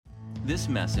This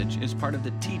message is part of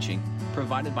the teaching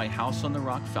provided by House on the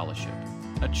Rock Fellowship,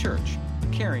 a church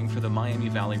caring for the Miami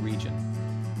Valley region.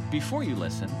 Before you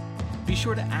listen, be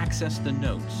sure to access the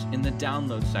notes in the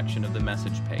download section of the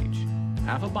message page.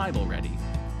 Have a Bible ready.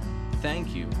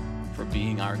 Thank you for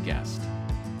being our guest.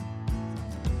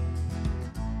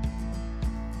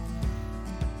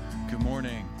 Good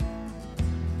morning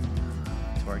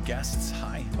to our guests.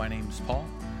 Hi, my name's Paul.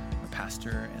 I'm a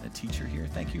pastor and a teacher here.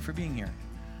 Thank you for being here.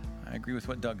 I agree with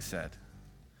what Doug said.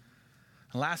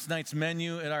 Last night's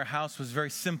menu at our house was very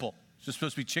simple. It's just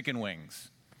supposed to be chicken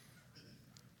wings.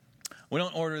 We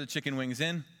don't order the chicken wings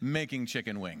in, making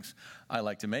chicken wings. I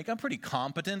like to make. I'm pretty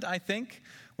competent, I think,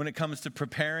 when it comes to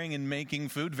preparing and making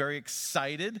food. Very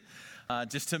excited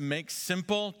just to make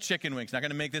simple chicken wings. Not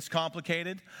going to make this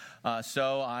complicated.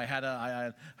 So I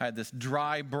had this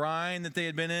dry brine that they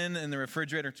had been in the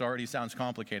refrigerator. It already sounds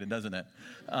complicated, doesn't it?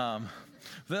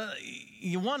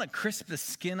 You want to crisp the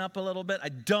skin up a little bit. I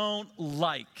don't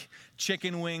like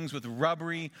chicken wings with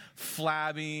rubbery,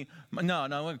 flabby. No,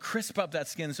 I want to crisp up that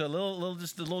skin. So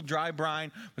just a little dry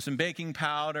brine with some baking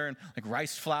powder and like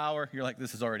rice flour. You're like,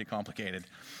 this is already complicated.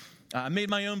 I made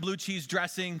my own blue cheese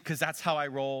dressing because that's how I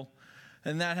roll.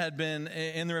 And that had been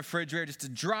in the refrigerator just to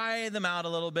dry them out a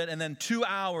little bit, and then 2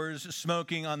 hours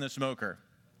smoking on the smoker.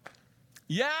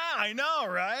 Yeah, I know,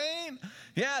 right?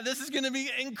 Yeah, this is going to be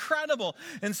incredible.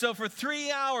 And so for 3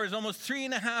 hours, almost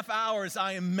 3.5 hours,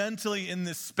 I am mentally in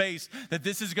this space that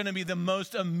this is going to be the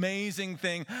most amazing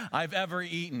thing I've ever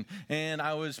eaten. And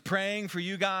I was praying for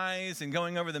you guys and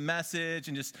going over the message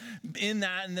and just in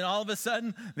that. And then all of a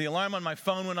sudden, the alarm on my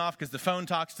phone went off because the phone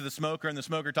talks to the smoker and the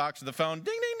smoker talks to the phone.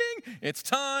 Ding, ding, ding. It's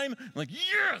time. I'm like,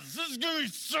 yes, this is going to be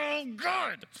so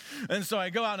good. And so I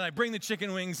go out and I bring the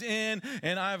chicken wings in,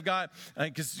 and I've got,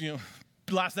 because,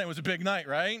 last night was a big night,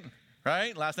 right?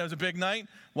 Right? Last night was a big night.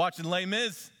 Watching Les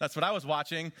Mis. That's what I was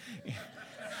watching.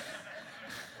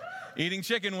 Eating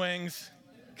chicken wings,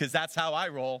 because that's how I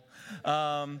roll.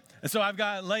 And so I've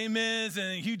got Les Mis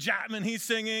and Hugh Jackman, he's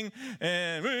singing.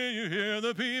 And when you hear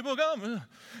the people come.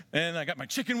 And I got my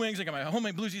chicken wings. I got my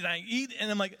homemade blue cheese. And I eat, and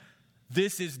I'm like,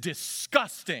 this is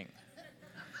disgusting.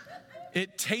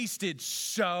 It tasted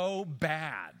so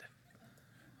bad.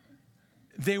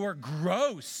 They were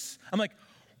gross. I'm like,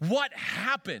 what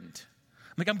happened?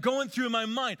 I'm going through in my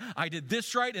mind. I did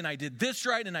this right, and I did this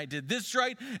right, and I did this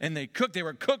right, and they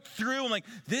were cooked through. I'm like,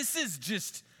 this is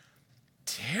just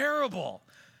terrible.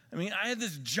 I had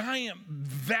this giant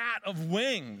vat of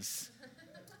wings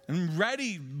and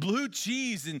ready blue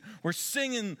cheese, and we're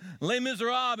singing Les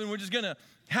Miserables, and we're just going to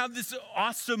have this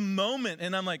awesome moment.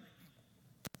 And I'm like,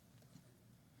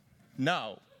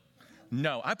 no.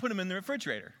 I put them in the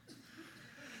refrigerator.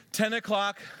 10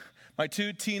 o'clock, my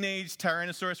 2 teenage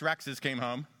Tyrannosaurus Rexes came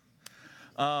home.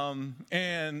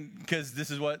 And because this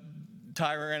is what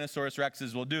Tyrannosaurus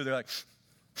Rexes will do. They're like,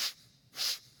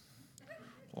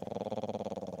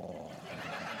 oh.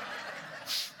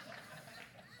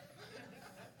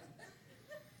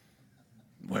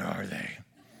 Where are they?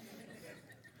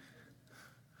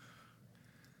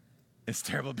 It's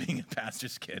terrible being a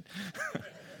pastor's kid.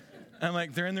 I'm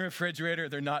like, they're in the refrigerator.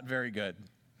 They're not very good.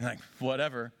 I'm like,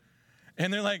 whatever.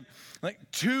 And they're like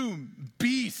 2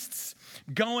 beasts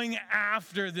going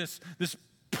after this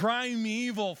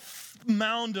primeval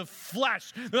mound of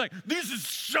flesh. They're like, this is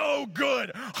so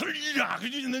good.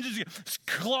 And they're just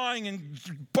clawing and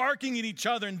barking at each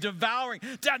other and devouring.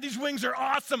 Dad, these wings are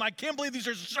awesome. I can't believe these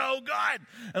are so good.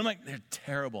 And I'm like, they're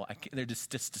terrible. They're just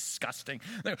disgusting.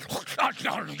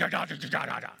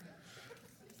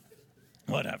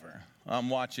 Whatever. I'm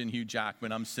watching Hugh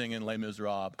Jackman. I'm singing Les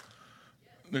Miserables.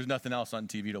 There's nothing else on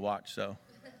TV to watch, so.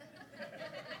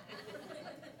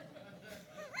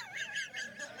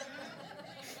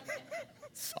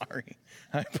 Sorry.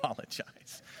 I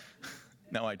apologize.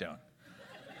 No, I don't.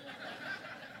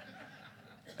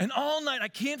 And all night, I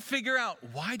can't figure out,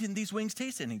 why didn't these wings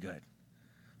taste any good?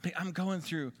 I'm going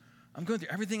through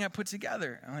everything I put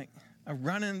together. I'm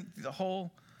running the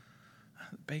whole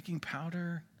baking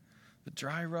powder, the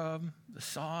dry rub, the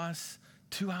sauce,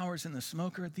 2 hours in the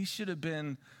smoker. These should have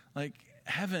been like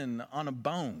heaven on a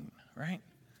bone, right?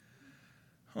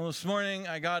 Well, this morning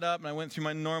I got up and I went through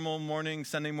my normal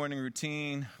Sunday morning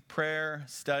routine, prayer,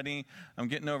 study. I'm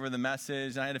getting over the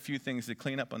message, and I had a few things to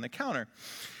clean up on the counter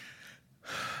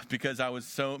because I was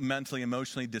so mentally,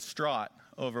 emotionally distraught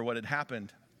over what had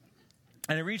happened.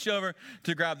 And I reached over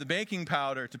to grab the baking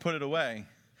powder to put it away,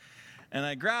 and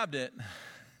I grabbed it,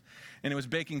 and it was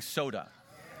baking soda.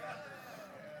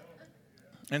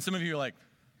 And some of you are like,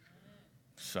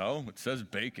 so it says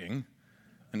baking,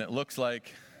 and it looks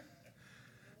like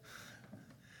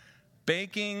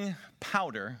baking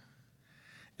powder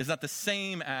is not the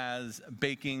same as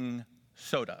baking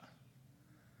soda.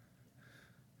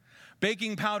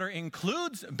 Baking powder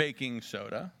includes baking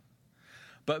soda,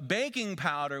 but baking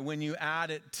powder, when you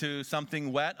add it to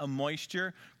something wet, a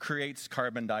moisture, creates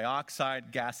carbon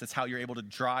dioxide gas. That's how you're able to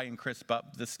dry and crisp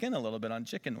up the skin a little bit on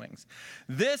chicken wings.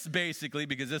 This basically,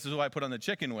 because this is what I put on the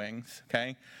chicken wings,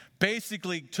 okay,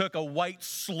 basically took a white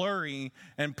slurry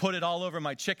and put it all over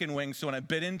my chicken wings, so when I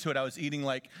bit into it, I was eating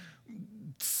like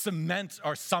cement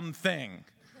or something.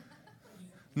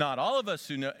 Not all of us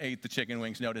who ate the chicken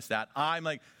wings noticed that. I'm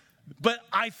like, but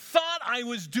I thought I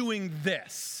was doing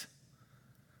this.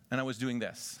 And I was doing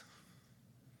this.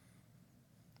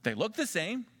 They look the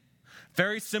same,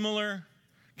 very similar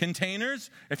containers.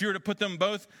 If you were to put them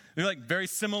both, they're like very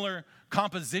similar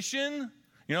composition.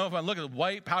 You know, if I look at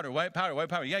white powder,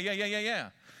 yeah.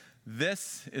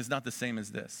 This is not the same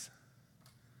as this.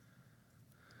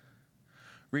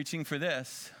 Reaching for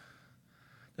this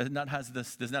does not have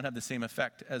the same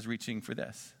effect as reaching for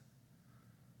this.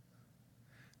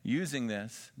 Using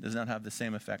this does not have the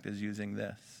same effect as using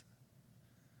this.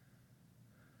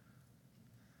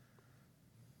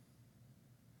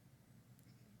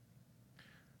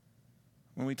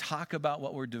 When we talk about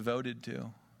what we're devoted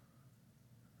to,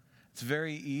 it's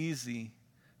very easy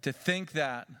to think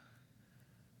that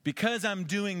because I'm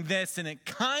doing this and it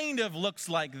kind of looks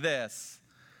like this,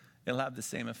 it'll have the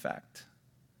same effect.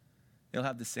 It'll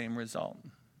have the same result.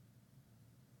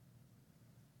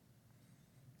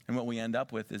 And what we end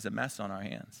up with is a mess on our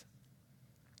hands,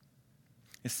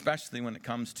 especially when it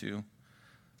comes to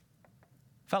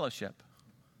fellowship.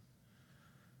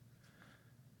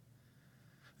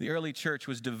 The early church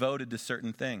was devoted to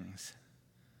certain things.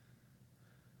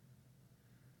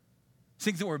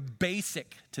 Things that were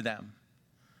basic to them.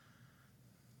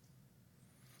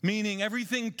 Meaning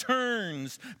everything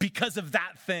turns because of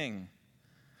that thing.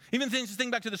 Even just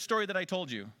think back to the story that I told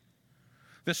you.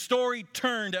 The story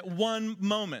turned at one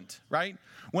moment, right?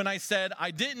 When I said,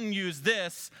 I didn't use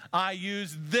this, I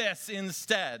used this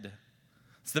instead.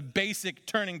 It's the basic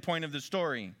turning point of the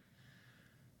story.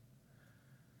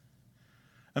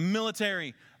 A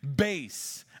military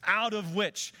base out of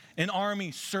which an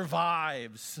army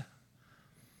survives.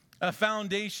 A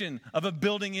foundation of a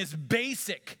building is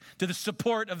basic to the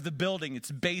support of the building.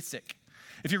 It's basic.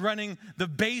 If you're running the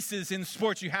bases in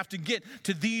sports, you have to get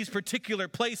to these particular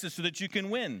places so that you can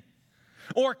win.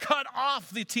 Or cut off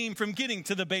the team from getting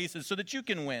to the bases so that you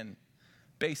can win.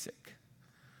 Basic.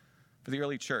 For the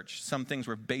early church, some things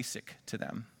were basic to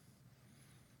them.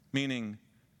 Meaning,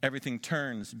 everything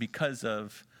turns because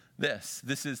of this.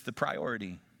 This is the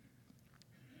priority.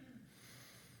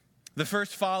 The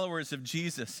first followers of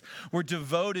Jesus were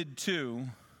devoted to,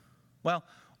 well,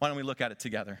 why don't we look at it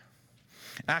together?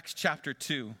 Acts chapter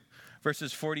 2,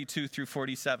 verses 42 through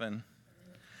 47.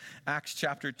 Acts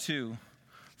chapter 2,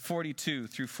 42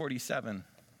 through 47.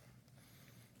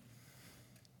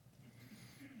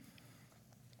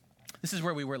 This is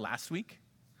where we were last week.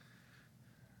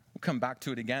 We'll come back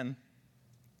to it again.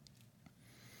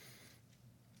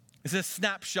 It's a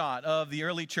snapshot of the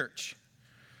early church.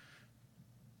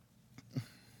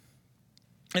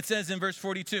 It says in verse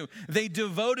 42, they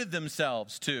devoted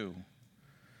themselves to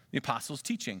the apostles'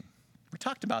 teaching. We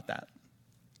talked about that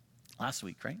last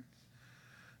week, right?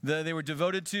 They were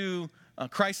devoted to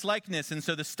Christ-likeness, and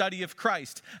so the study of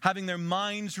Christ, having their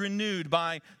minds renewed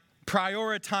by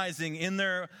prioritizing in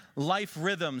their life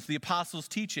rhythms the apostles'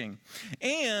 teaching,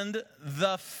 and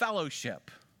the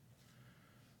fellowship,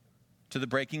 to the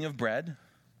breaking of bread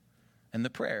and the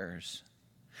prayers.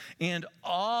 And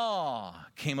awe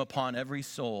came upon every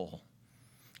soul,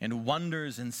 and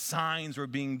wonders and signs were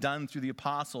being done through the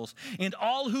apostles. And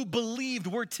all who believed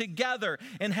were together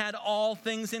and had all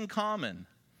things in common.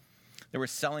 They were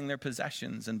selling their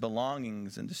possessions and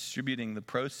belongings and distributing the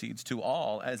proceeds to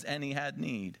all as any had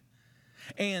need.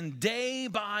 And day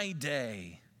by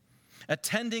day,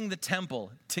 attending the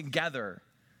temple together,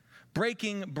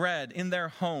 breaking bread in their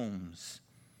homes,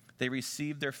 they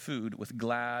received their food with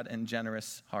glad and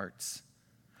generous hearts,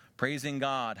 praising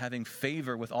God, having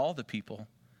favor with all the people.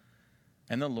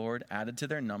 And the Lord added to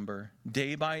their number,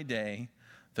 day by day,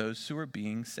 those who were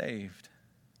being saved.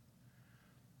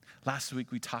 Last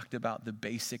week we talked about the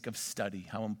basic of study,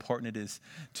 how important it is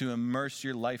to immerse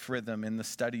your life rhythm in the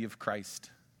study of Christ.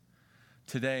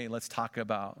 Today, let's talk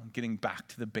about getting back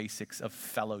to the basics of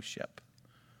fellowship.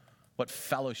 What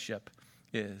fellowship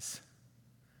is.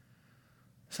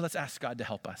 So let's ask God to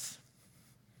help us,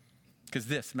 because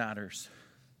this matters.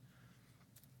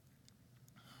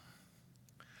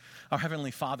 Our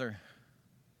Heavenly Father,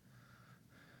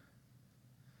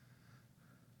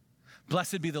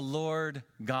 Blessed be the Lord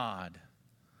God.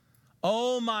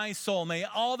 Oh, my soul, may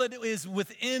all that is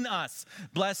within us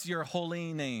bless your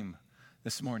holy name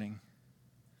this morning.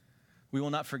 We will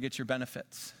not forget your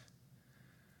benefits.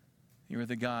 You are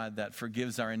the God that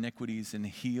forgives our iniquities and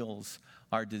heals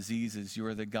our diseases. You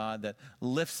are the God that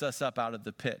lifts us up out of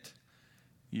the pit.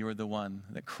 You are the one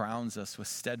that crowns us with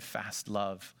steadfast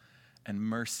love and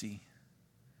mercy.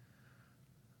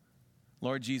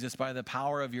 Lord Jesus, by the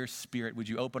power of your Spirit, would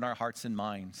you open our hearts and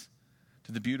minds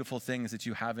to the beautiful things that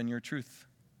you have in your truth?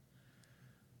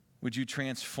 Would you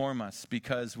transform us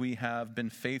because we have been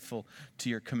faithful to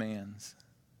your commands?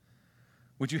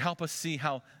 Would you help us see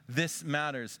how this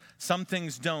matters? Some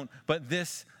things don't, but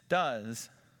this does.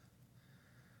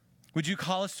 Would you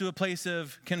call us to a place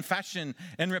of confession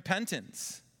and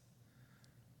repentance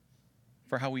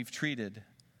for how we've treated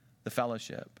the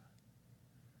fellowship?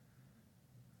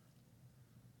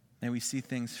 May we see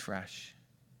things fresh.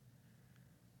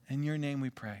 In your name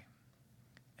we pray.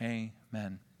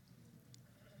 Amen.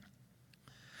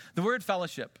 The word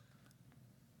fellowship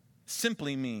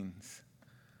simply means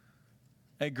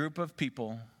a group of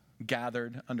people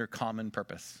gathered under common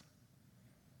purpose.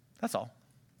 That's all.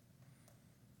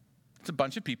 It's a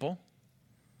bunch of people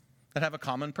that have a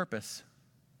common purpose.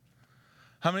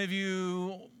 How many of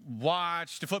you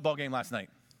watched a football game last night?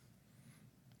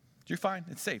 You're fine.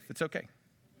 It's safe. It's okay.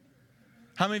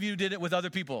 How many of you did it with other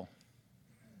people?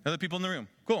 Other people in the room?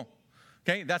 Cool.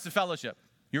 Okay, that's a fellowship.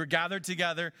 You were gathered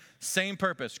together, same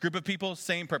purpose. Group of people,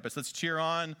 same purpose. Let's cheer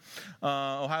on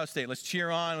Ohio State. Let's cheer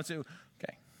on.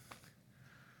 Okay.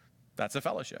 That's a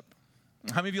fellowship.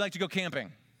 How many of you like to go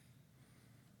camping?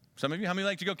 Some of you, how many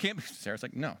like to go camping? Sarah's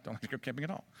like, no, don't like to go camping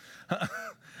at all. How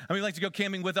many like to go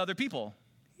camping with other people?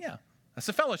 Yeah, that's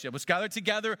a fellowship. Let's gather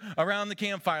together around the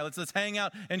campfire. Let's hang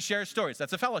out and share stories.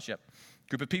 That's a fellowship.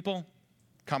 Group of people,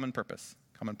 common purpose.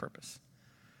 Common purpose.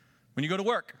 When you go to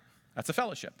work, that's a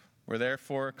fellowship. We're there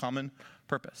for a common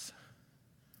purpose.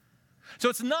 So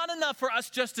it's not enough for us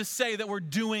just to say that we're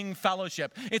doing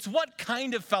fellowship. It's what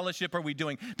kind of fellowship are we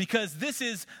doing? Because this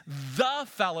is the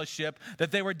fellowship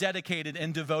that they were dedicated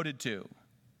and devoted to.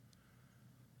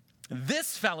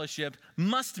 This fellowship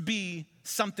must be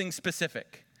something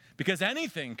specific, because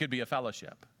anything could be a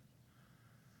fellowship.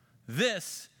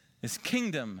 This is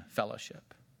kingdom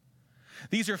fellowship.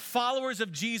 These are followers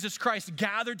of Jesus Christ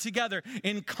gathered together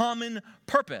in common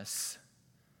purpose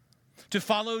to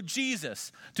follow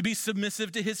Jesus, to be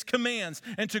submissive to his commands,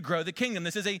 and to grow the kingdom.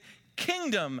 This is a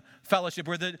kingdom fellowship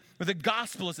where the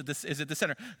gospel is at the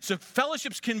center. So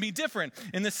fellowships can be different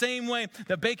in the same way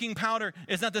that baking powder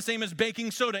is not the same as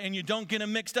baking soda, and you don't get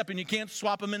them mixed up and you can't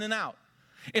swap them in and out.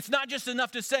 It's not just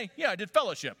enough to say, yeah, I did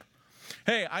fellowship.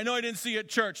 Hey, I know I didn't see you at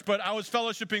church, but I was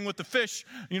fellowshipping with the fish,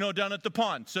 down at the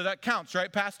pond. So that counts,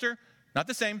 right, Pastor? Not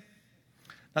the same.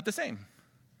 Not the same.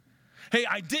 Hey,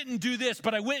 I didn't do this,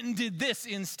 but I went and did this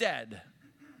instead.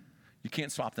 You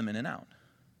can't swap them in and out.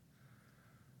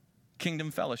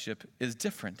 Kingdom fellowship is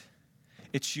different.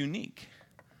 It's unique.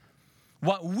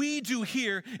 What we do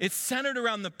here is centered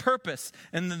around the purpose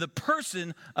and the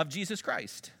person of Jesus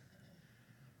Christ.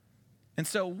 And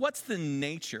so what's the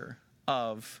nature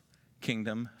of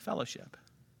kingdom fellowship?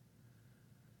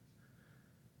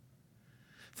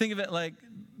 Think of it like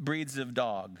breeds of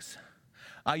dogs.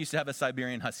 I used to have a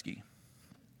Siberian Husky.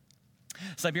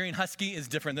 Siberian Husky is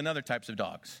different than other types of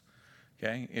dogs.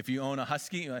 Okay? If you own a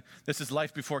Husky, this is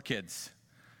life before kids.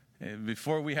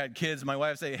 Before we had kids, my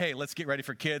wife would say, hey, let's get ready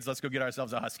for kids. Let's go get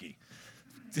ourselves a Husky.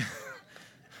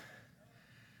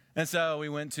 And so we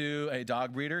went to a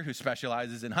dog breeder who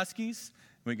specializes in Huskies.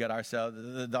 We got ourselves,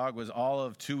 the dog was all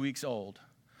of 2 weeks old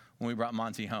when we brought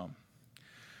Monty home.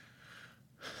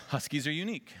 Huskies are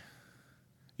unique.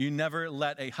 You never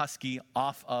let a Husky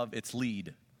off of its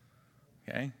lead.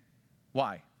 Okay?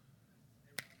 Why?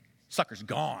 Sucker's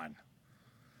gone.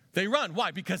 They run. Why?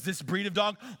 Because this breed of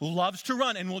dog loves to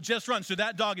run and will just run. So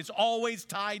that dog is always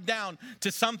tied down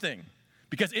to something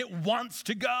because it wants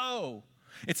to go.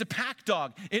 It's a pack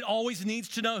dog. It always needs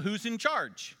to know who's in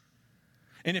charge.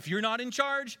 And if you're not in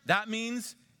charge, that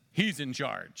means he's in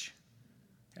charge.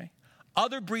 Okay?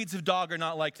 Other breeds of dog are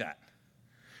not like that.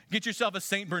 Get yourself a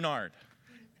St. Bernard.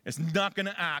 It's not going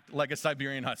to act like a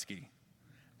Siberian Husky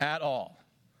at all.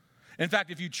 In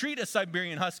fact, if you treat a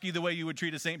Siberian Husky the way you would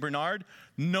treat a St. Bernard,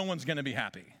 no one's going to be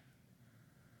happy.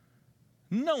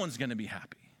 No one's going to be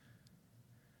happy.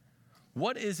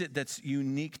 What is it that's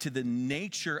unique to the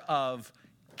nature of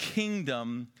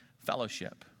kingdom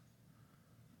fellowship?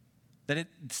 That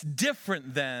it's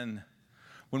different than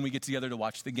when we get together to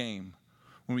watch the game,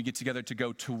 when we get together to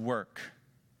go to work.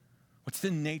 What's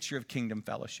the nature of kingdom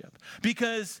fellowship?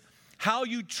 Because How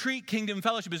you treat Kingdom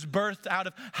Fellowship is birthed out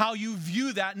of how you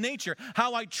view that nature.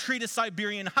 How I treat a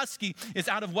Siberian Husky is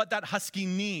out of what that Husky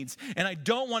needs. And I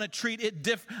don't want to treat it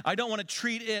I don't want to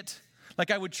treat it like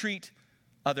I would treat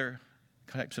other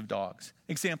types of dogs.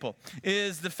 Example,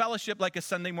 is the fellowship like a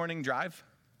Sunday morning drive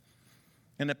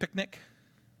and a picnic?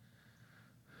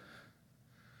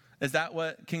 Is that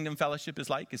what Kingdom Fellowship is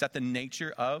like? Is that the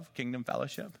nature of Kingdom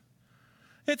Fellowship?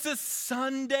 It's a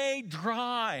Sunday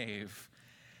drive.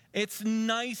 It's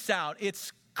nice out.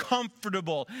 It's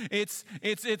comfortable. It's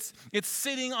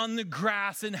sitting on the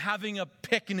grass and having a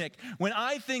picnic. When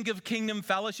I think of Kingdom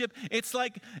Fellowship, it's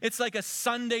like a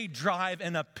Sunday drive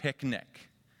and a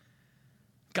picnic.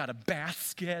 Got a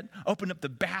basket. Open up the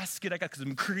basket. I got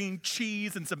some cream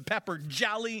cheese and some pepper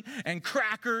jelly and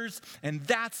crackers, and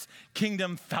that's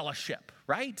Kingdom Fellowship,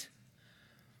 right?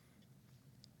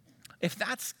 If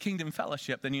that's Kingdom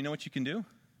Fellowship, then you know what you can do?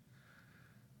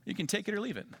 You can take it or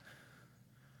leave it.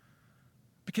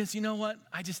 Because you know what?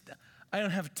 I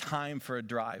don't have time for a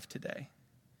drive today.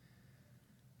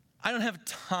 I don't have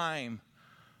time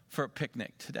for a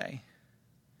picnic today.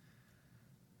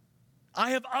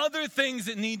 I have other things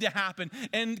that need to happen.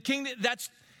 And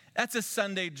that's a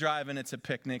Sunday drive and it's a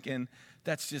picnic, and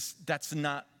that's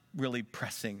not really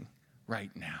pressing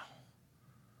right now.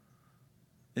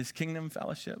 Is Kingdom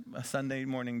Fellowship a Sunday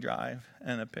morning drive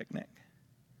and a picnic?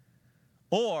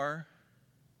 Or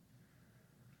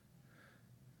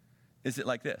is it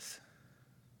like this?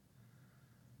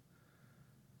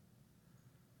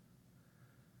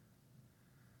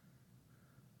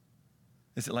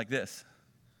 Is it like this?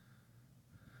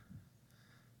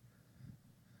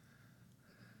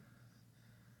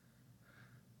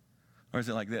 Or is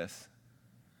it like this?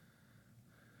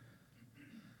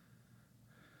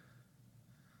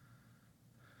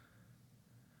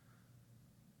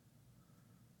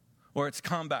 Or it's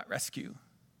combat rescue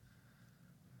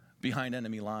behind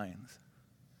enemy lines,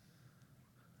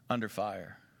 under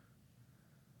fire,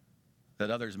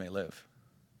 that others may live.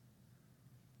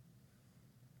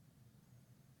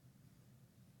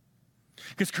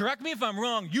 Because correct me if I'm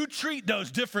wrong, you treat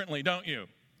those differently, don't you?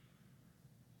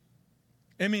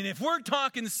 I mean, if we're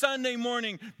talking Sunday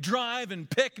morning drive and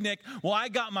picnic, well, I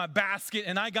got my basket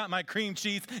and I got my cream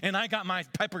cheese and I got my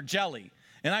pepper jelly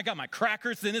and I got my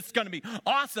crackers, and it's going to be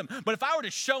awesome. But if I were to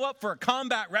show up for a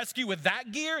combat rescue with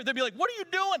that gear, they'd be like, what are you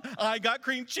doing? I got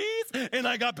cream cheese and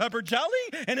I got pepper jelly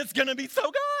and it's going to be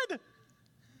so good.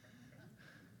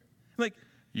 Like,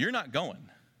 you're not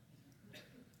going.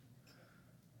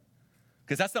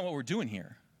 Because that's not what we're doing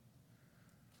here.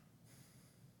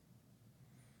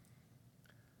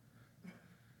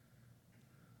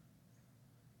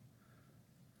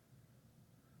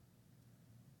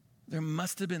 There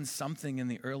must have been something in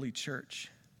the early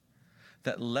church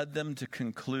that led them to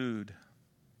conclude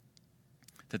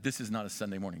that this is not a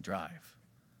Sunday morning drive.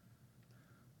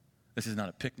 This is not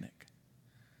a picnic.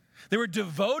 They were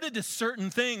devoted to certain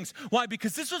things. Why?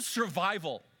 Because this was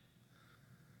survival.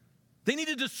 They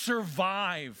needed to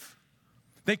survive.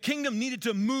 The kingdom needed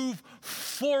to move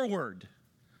forward.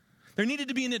 There needed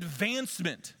to be an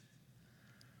advancement.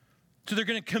 So they're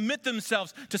going to commit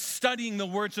themselves to studying the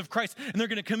words of Christ. And they're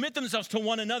going to commit themselves to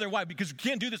one another. Why? Because you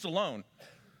can't do this alone.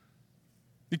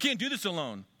 You can't do this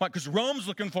alone. Why? Because Rome's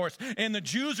looking for us and the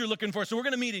Jews are looking for us. So we're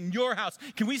going to meet in your house.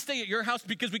 Can we stay at your house?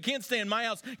 Because we can't stay in my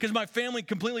house because my family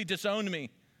completely disowned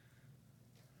me.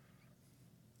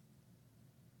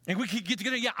 And we can get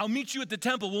together. Yeah, I'll meet you at the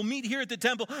temple. We'll meet here at the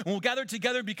temple and we'll gather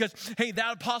together because, hey,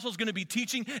 that apostle's going to be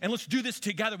teaching and let's do this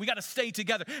together. We got to stay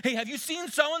together. Hey, have you seen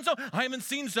so-and-so? I haven't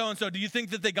seen so-and-so. Do you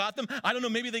think that they got them? I don't know.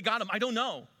 Maybe they got them. I don't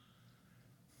know.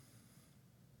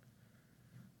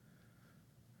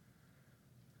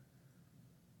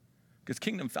 Because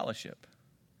Kingdom Fellowship,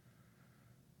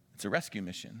 it's a rescue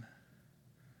mission.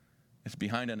 It's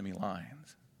behind enemy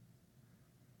lines.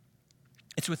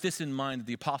 It's with this in mind that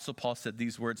the Apostle Paul said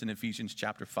these words in Ephesians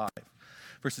chapter 5,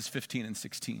 verses 15 and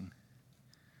 16.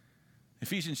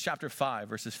 Ephesians chapter 5,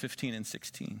 verses 15 and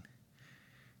 16.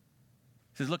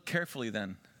 He says, look carefully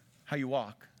then how you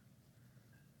walk.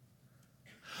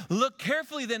 Look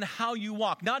carefully then how you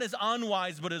walk, not as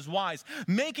unwise but as wise,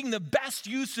 making the best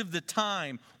use of the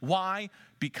time. Why?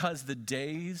 Because the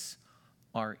days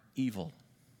are evil.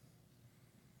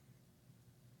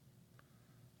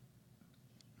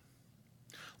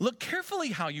 Look carefully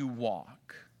how you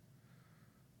walk.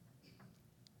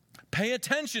 Pay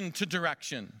attention to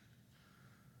direction.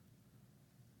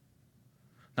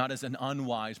 Not as an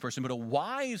unwise person, but a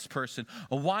wise person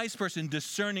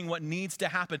discerning what needs to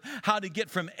happen, how to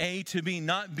get from A to B,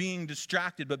 not being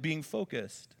distracted, but being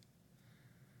focused.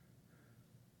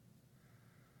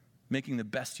 making the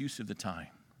best use of the time,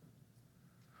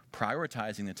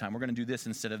 prioritizing the time. We're going to do this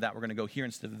instead of that. We're going to go here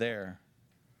instead of there.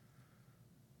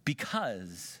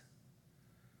 Because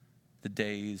the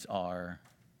days are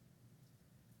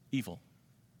evil.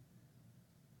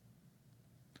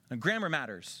 Now, grammar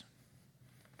matters.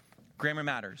 Grammar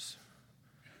matters.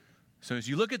 So as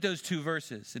you look at those two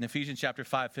verses in Ephesians chapter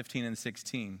 5, 15 and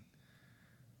 16,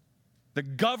 the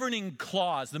governing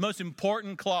clause, the most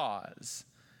important clause,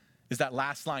 is that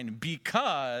last line,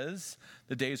 because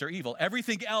the days are evil.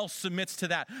 Everything else submits to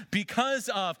that. Because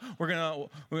of,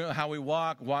 how we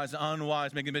walk, wise and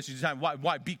unwise, making the best use of time.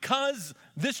 Why? Because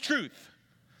this truth,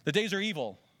 the days are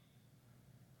evil.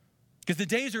 Because the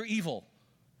days are evil.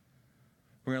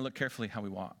 We're going to look carefully how we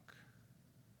walk.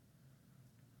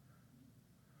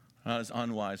 Not as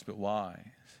unwise, but wise.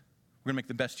 We're going to make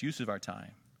the best use of our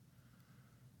time.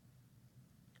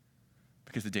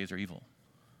 Because the days are evil.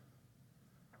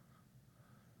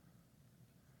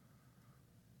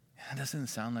 That doesn't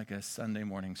sound like a Sunday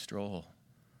morning stroll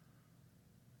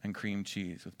and cream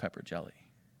cheese with pepper jelly.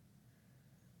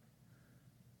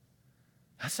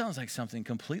 That sounds like something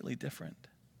completely different.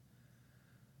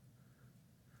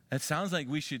 It sounds like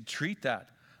we should treat that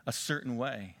a certain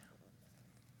way.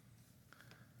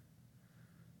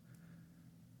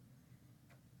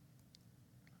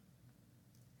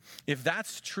 If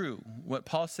that's true, what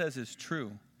Paul says is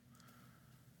true,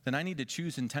 then I need to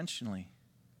choose intentionally.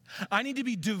 I need to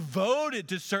be devoted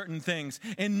to certain things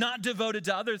and not devoted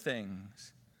to other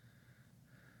things.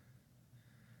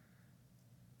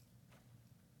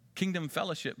 Kingdom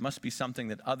fellowship must be something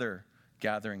that other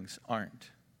gatherings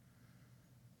aren't.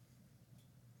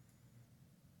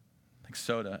 Like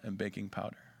soda and baking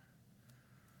powder.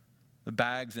 The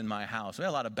bags in my house. We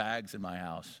have a lot of bags in my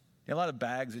house. You have a lot of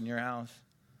bags in your house?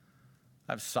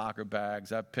 I have soccer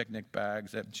bags, I have picnic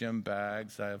bags, I have gym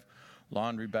bags, I have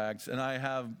laundry bags, and I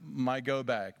have my go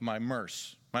bag, my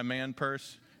Merce, my man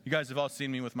purse. You guys have all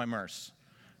seen me with my Merce,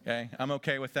 okay? I'm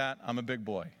okay with that. I'm a big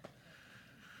boy.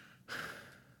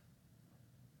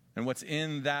 And what's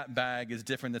in that bag is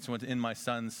different than what's in my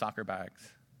son's soccer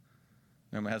bags.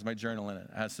 It has my journal in it.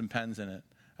 It has some pens in it. It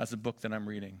has a book that I'm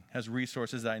reading. It has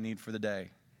resources that I need for the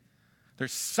day.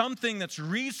 There's something that's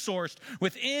resourced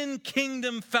within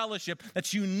Kingdom Fellowship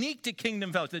that's unique to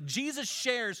Kingdom Fellowship. That Jesus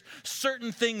shares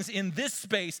certain things in this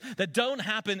space that don't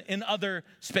happen in other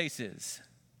spaces.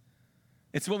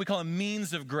 It's what we call a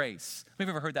means of grace. We've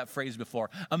ever heard that phrase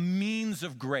before? A means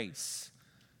of grace.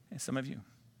 Yeah, some of you.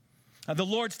 The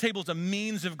Lord's table is a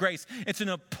means of grace. It's an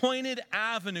appointed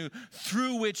avenue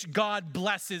through which God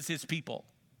blesses his people.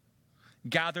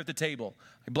 Gather at the table.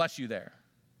 I bless you there.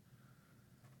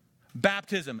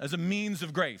 Baptism as a means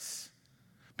of grace.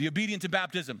 Be obedient to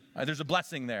baptism. There's a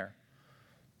blessing there.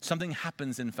 Something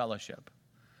happens in fellowship.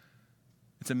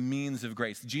 It's a means of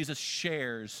grace. Jesus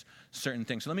shares certain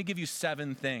things. So let me give you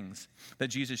 7 things that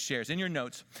Jesus shares. In your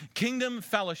notes, Kingdom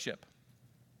Fellowship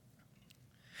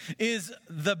is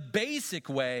the basic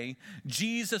way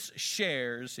Jesus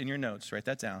shares, in your notes, write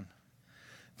that down,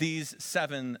 these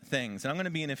 7 things. And I'm going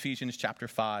to be in Ephesians chapter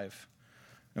 5.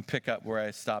 I'm going to pick up where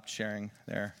I stopped sharing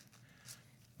there.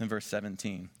 In verse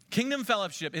 17. Kingdom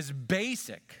fellowship is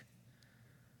basic.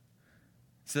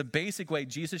 It's the basic way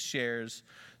Jesus shares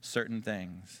certain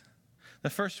things.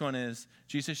 The first one is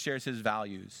Jesus shares his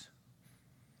values.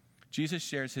 Jesus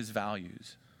shares his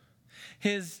values.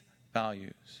 His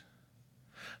values.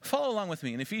 Follow along with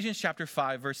me in Ephesians chapter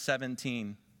 5, verse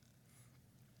 17.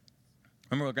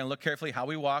 Remember, we're going to look carefully how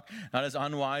we walk, not as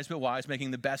unwise, but wise,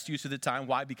 making the best use of the time.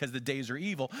 Why? Because the days are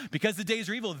evil. Because the days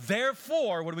are evil,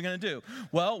 therefore, what are we going to do?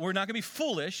 Well, we're not going to be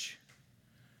foolish.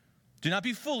 Do not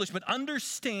be foolish, but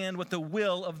understand what the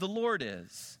will of the Lord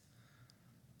is.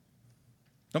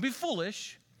 Don't be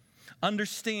foolish.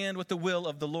 Understand what the will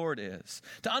of the Lord is.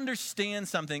 To understand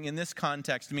something in this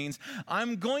context means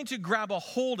I'm going to grab a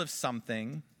hold of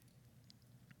something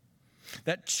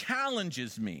that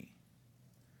challenges me.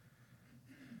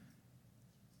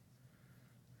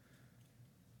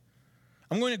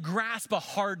 I'm going to grasp a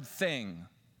hard thing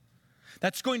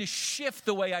that's going to shift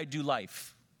the way I do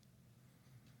life.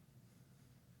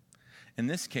 In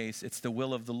this case, it's the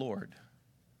will of the Lord.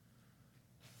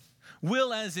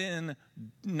 Will as in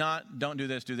not don't do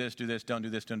this, do this, do this, don't do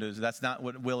this, don't do this. That's not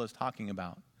what will is talking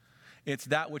about. It's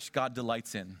that which God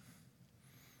delights in.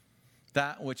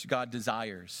 That which God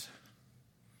desires.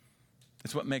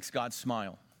 It's what makes God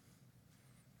smile.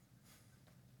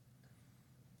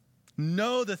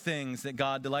 Know the things that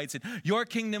God delights in. Your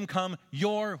kingdom come,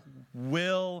 your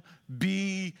will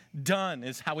be done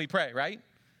is how we pray, right?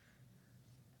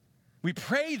 We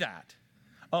pray that.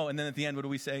 Oh, and then at the end, what do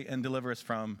we say? And deliver us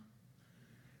from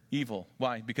evil.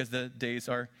 Why? Because the days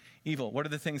are evil. What are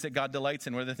the things that God delights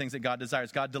in? What are the things that God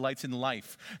desires? God delights in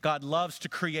life. God loves to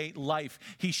create life.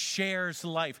 He shares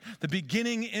life. The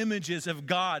beginning images of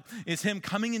God is him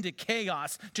coming into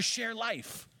chaos to share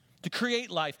life, to create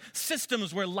life,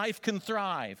 systems where life can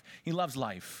thrive. He loves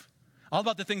life. All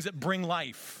about the things that bring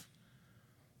life.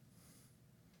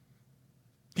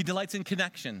 He delights in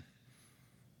connection.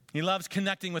 He loves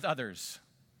connecting with others.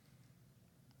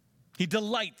 He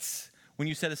delights when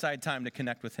you set aside time to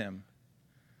connect with him.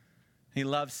 He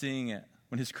loves seeing it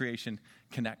when his creation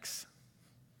connects.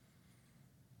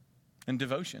 And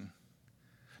devotion.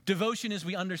 Devotion as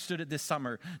we understood it this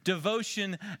summer.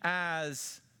 Devotion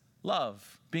as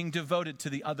love. Being devoted to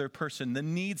the other person, the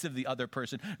needs of the other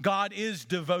person. God is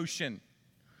devotion.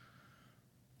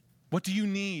 What do you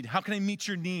need? How can I meet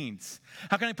your needs?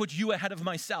 How can I put you ahead of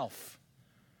myself?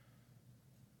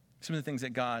 Some of the things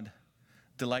that God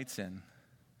delights in.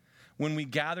 When we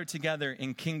gather together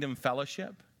in kingdom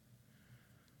fellowship,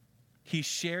 he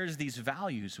shares these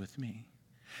values with me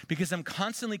because I'm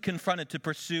constantly confronted to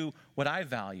pursue what I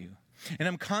value. And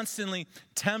I'm constantly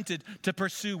tempted to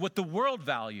pursue what the world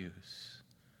values.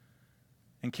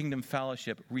 And kingdom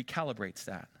fellowship recalibrates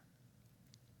that.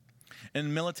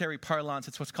 In military parlance,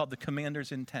 it's what's called the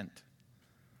commander's intent.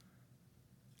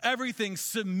 Everything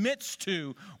submits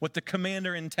to what the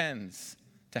commander intends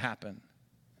to happen.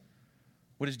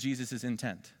 What is Jesus'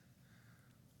 intent?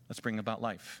 Let's bring about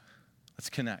life. Let's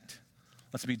connect.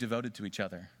 Let's be devoted to each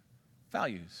other.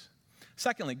 Values.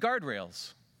 Secondly,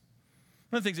 guardrails.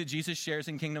 One of the things that Jesus shares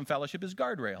in kingdom fellowship is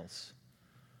guardrails.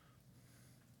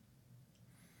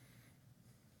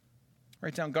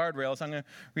 Write down guardrails. I'm going to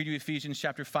read you Ephesians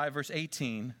chapter 5, verse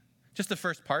 18. Just the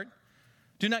first part.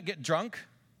 Do not get drunk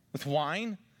with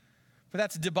wine, for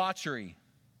that's debauchery.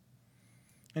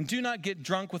 And do not get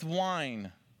drunk with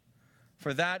wine,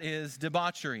 for that is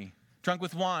debauchery. Drunk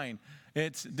with wine,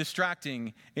 it's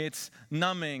distracting, it's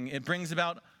numbing, it brings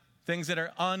about things that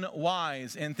are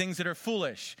unwise and things that are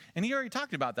foolish. And he already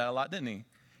talked about that a lot, didn't he?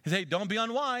 He said, hey, don't be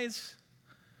unwise.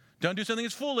 Don't do something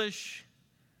that's foolish.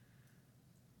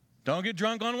 Don't get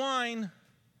drunk on wine.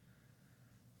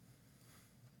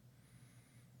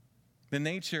 The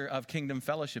nature of kingdom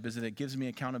fellowship is that it gives me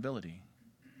accountability.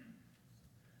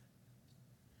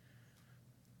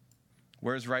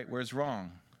 Where's right, where's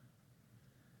wrong?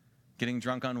 Getting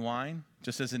drunk on wine,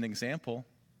 just as an example,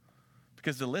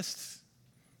 because the lists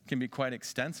can be quite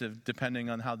extensive depending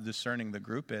on how discerning the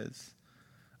group is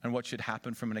and what should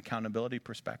happen from an accountability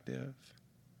perspective.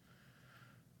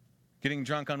 Getting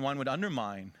drunk on wine would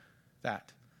undermine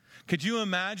that. Could you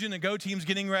imagine the Go team's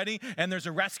getting ready and there's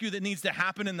a rescue that needs to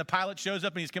happen and the pilot shows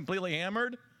up and he's completely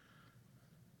hammered?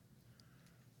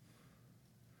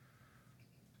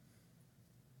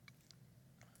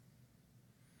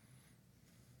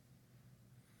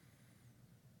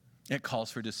 It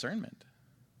calls for discernment.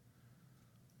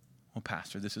 Well,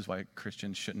 Pastor, this is why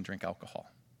Christians shouldn't drink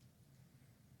alcohol.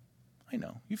 I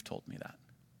know, you've told me that.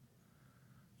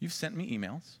 You've sent me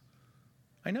emails.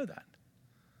 I know that.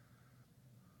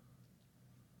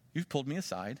 You've pulled me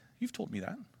aside. You've told me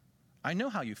that. I know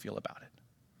how you feel about it.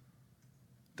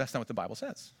 That's not what the Bible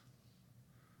says.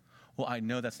 Well, I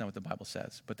know that's not what the Bible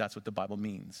says, but that's what the Bible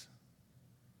means.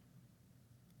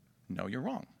 No, you're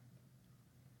wrong.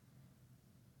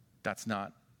 That's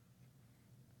not,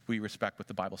 we respect what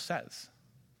the Bible says.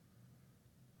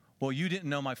 Well, you didn't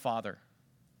know my father.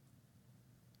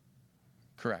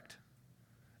 Correct.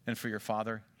 And for your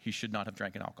father, he should not have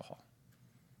drank alcohol.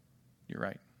 You're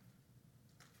right.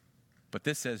 But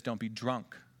this says don't be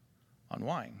drunk on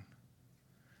wine.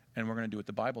 And we're going to do what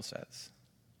the Bible says,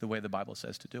 the way the Bible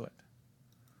says to do it.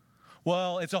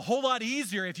 Well, it's a whole lot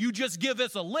easier if you just give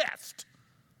us a list.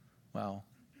 Well,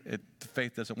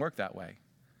 faith doesn't work that way.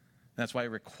 That's why it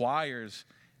requires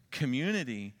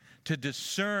community to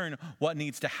discern what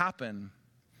needs to happen.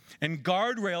 And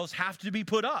guardrails have to be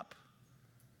put up.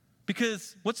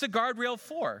 Because what's the guardrail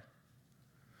for?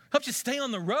 Helps you stay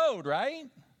on the road, right?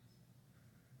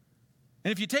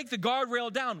 And if you take the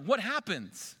guardrail down, what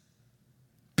happens?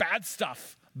 Bad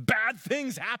stuff. Bad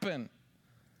things happen.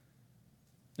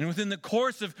 And within the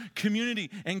course of community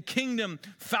and kingdom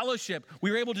fellowship,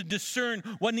 we were able to discern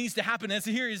what needs to happen. As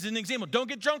here is an example. Don't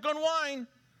get drunk on wine.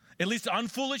 It leads to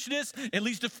unfoolishness. It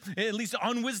leads to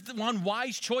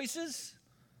unwise choices.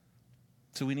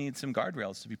 So we need some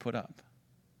guardrails to be put up.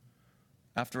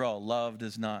 After all, love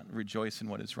does not rejoice in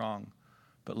what is wrong,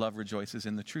 but love rejoices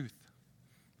in the truth.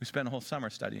 We spent a whole summer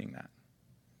studying that.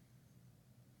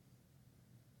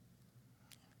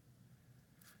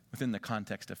 Within the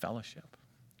context of fellowship,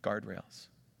 guardrails.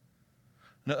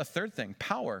 Now, a third thing,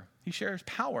 power. He shares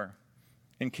power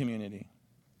in community.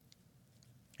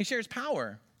 He shares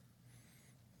power.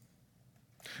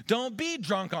 Don't be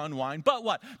drunk on wine, but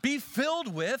what? Be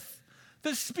filled with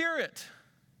the Spirit.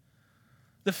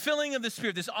 The filling of the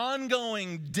Spirit, this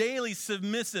ongoing, daily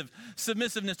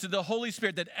submissiveness to the Holy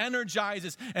Spirit that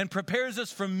energizes and prepares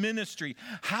us for ministry,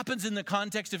 happens in the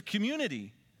context of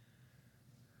community.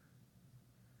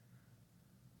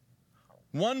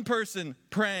 One person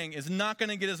praying is not going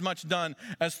to get as much done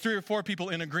as 3 or 4 people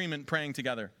in agreement praying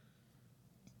together.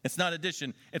 It's not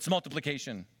addition, it's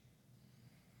multiplication.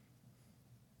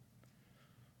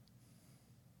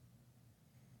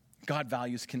 God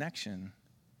values connection.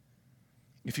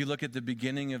 If you look at the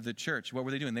beginning of the church, what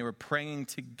were they doing? They were praying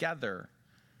together,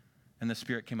 and the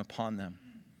Spirit came upon them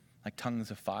like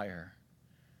tongues of fire.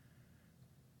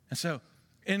 And so,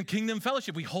 in Kingdom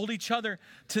Fellowship, we hold each other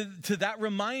to that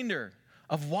reminder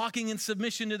of walking in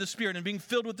submission to the Spirit and being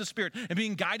filled with the Spirit and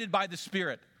being guided by the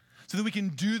Spirit so that we can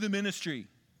do the ministry.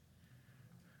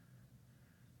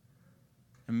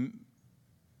 And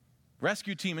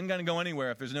rescue team isn't going to go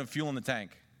anywhere if there's no fuel in the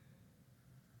tank.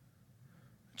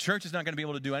 Church is not going to be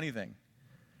able to do anything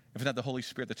if it's not the Holy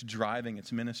Spirit that's driving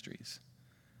its ministries.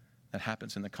 That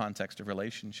happens in the context of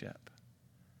relationship.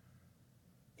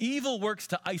 Evil works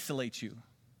to isolate you.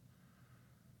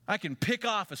 I can pick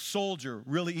off a soldier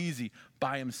really easy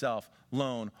by himself,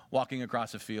 lone, walking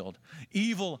across a field.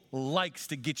 Evil likes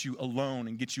to get you alone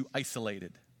and get you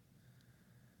isolated.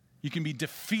 You can be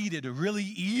defeated really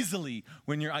easily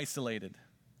when you're isolated.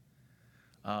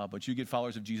 But you get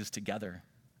followers of Jesus together.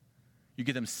 You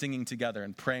get them singing together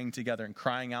and praying together and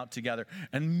crying out together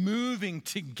and moving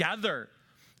together.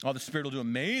 Oh, the Spirit will do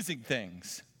amazing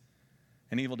things.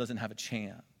 And evil doesn't have a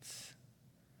chance.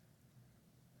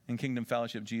 In Kingdom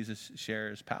Fellowship, Jesus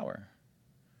shares power.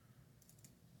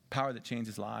 Power that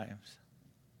changes lives.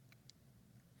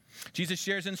 Jesus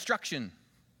shares instruction.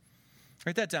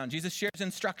 Write that down. Jesus shares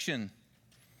instruction.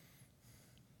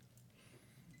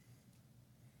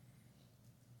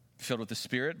 Filled with the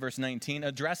Spirit, verse 19,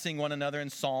 addressing one another in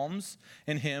psalms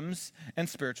and hymns and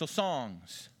spiritual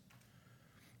songs.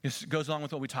 This goes along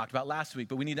with what we talked about last week,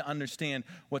 but we need to understand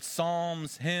what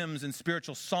psalms, hymns, and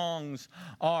spiritual songs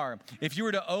are. If you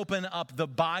were to open up the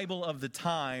Bible of the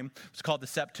time, it's called the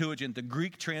Septuagint, the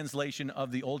Greek translation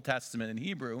of the Old Testament in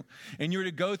Hebrew, and you were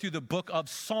to go through the book of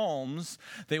Psalms,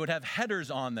 they would have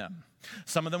headers on them.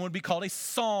 Some of them would be called a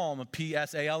psalm,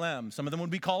 P-S-A-L-M. Some of them would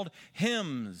be called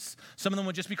hymns. Some of them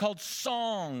would just be called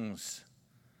songs.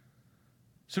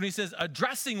 So when he says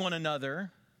addressing one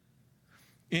another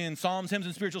in psalms, hymns,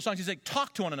 and spiritual songs, he's like,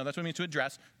 talk to one another. That's what it means to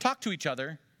address. Talk to each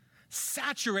other,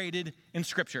 saturated in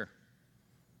Scripture.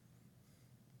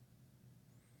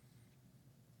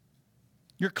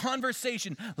 Your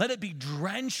conversation, let it be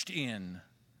drenched in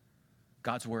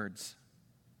God's words.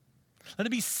 Let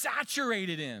it be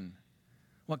saturated in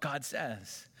what God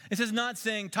says. It says not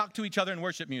saying talk to each other in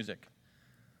worship music.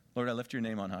 Lord, I lift your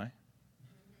name on high.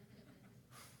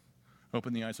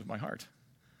 Open the eyes of my heart.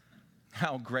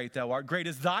 How great thou art. Great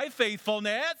is thy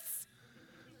faithfulness.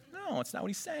 No, it's not what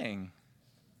he's saying.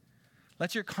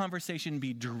 Let your conversation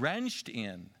be drenched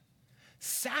in,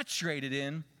 saturated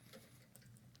in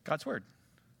God's word.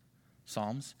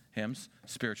 Psalms, hymns,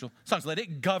 spiritual songs. Let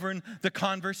it govern the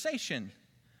conversation.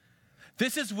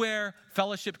 This is where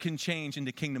fellowship can change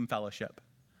into Kingdom Fellowship.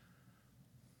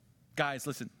 Guys,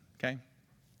 listen, okay?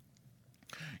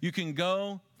 You can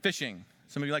go fishing.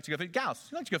 Some of you like to go fishing. Gals,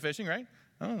 you like to go fishing, right?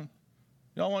 Oh,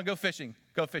 you all want to go fishing.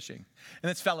 Go fishing. And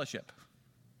it's fellowship.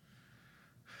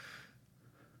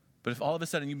 But if all of a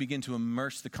sudden you begin to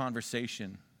immerse the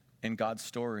conversation in God's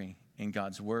story, in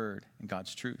God's word, in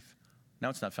God's truth, now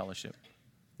it's not fellowship.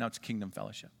 Now it's Kingdom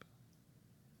Fellowship.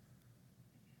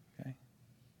 Okay?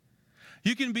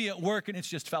 You can be at work and it's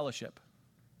just fellowship.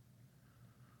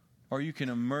 Or you can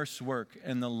immerse work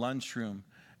in the lunchroom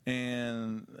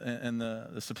and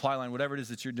the supply line, whatever it is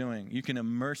that you're doing. You can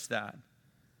immerse that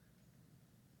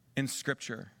in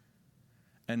Scripture.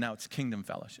 And now it's Kingdom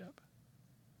Fellowship.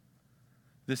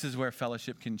 This is where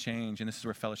fellowship can change, and this is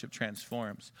where fellowship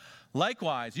transforms.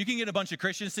 Likewise, you can get a bunch of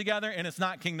Christians together, and it's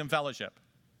not Kingdom Fellowship.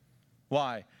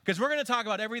 Why? Because we're going to talk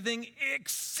about everything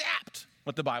except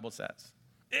what the Bible says,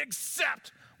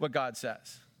 except what God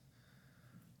says.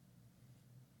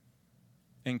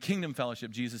 In Kingdom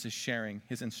Fellowship, Jesus is sharing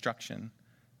his instruction,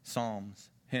 psalms,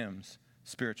 hymns,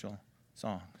 spiritual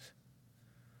songs.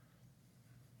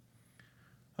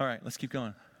 All right, let's keep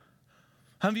going.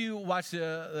 How many of you watched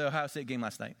the Ohio State game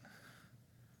last night?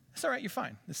 It's all right, you're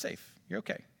fine. It's safe. You're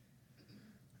okay.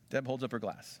 Deb holds up her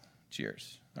glass.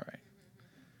 Cheers. All right.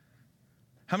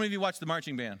 How many of you watched the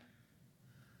marching band?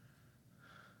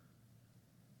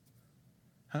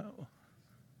 What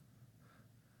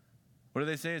do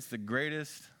they say? It's the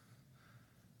greatest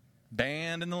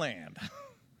band in the land.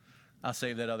 I'll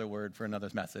save that other word for another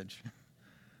message.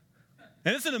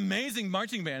 And it's an amazing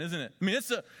marching band, isn't it? I mean,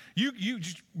 you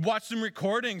just watch some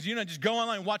recordings, just go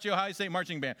online and watch Ohio State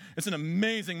marching band. It's an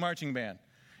amazing marching band.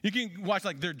 You can watch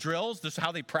like their drills, just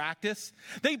how they practice.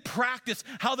 They practice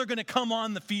how they're going to come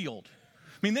on the field.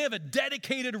 I mean, they have a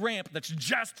dedicated ramp that's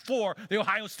just for the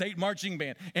Ohio State marching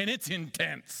band, and it's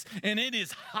intense. And it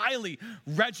is highly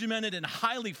regimented and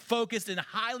highly focused and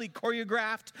highly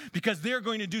choreographed because they're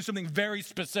going to do something very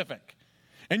specific.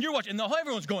 And you're watching, and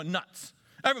everyone's going nuts.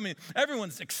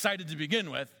 Everyone's excited to begin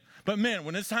with. But man,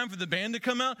 when it's time for the band to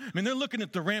come out, they're looking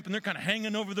at the ramp and they're kind of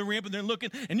hanging over the ramp and they're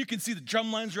looking, and you can see the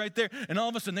drum lines right there. And all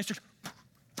of a sudden they start,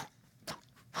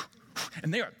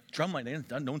 and they are drum line. No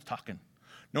one's talking.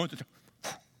 No one's talking.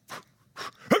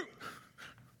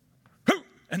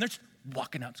 And they're just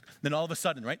walking out. Then all of a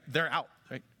sudden, right, they're out,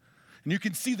 right? And you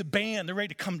can see the band, they're ready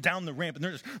to come down the ramp, and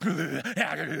they're just,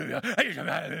 and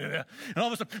all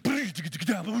of a sudden, boom, boom,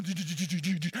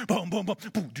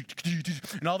 boom,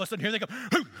 and all of a sudden, here they go,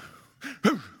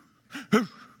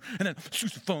 and then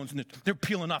sousaphones, and they're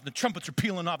peeling off, the trumpets are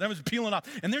peeling off, everyone's peeling off,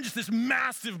 and they're just this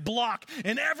massive block,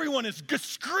 and everyone is just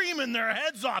screaming their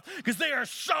heads off because they are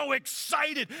so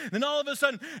excited. And then all of a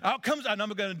sudden, out comes, and I'm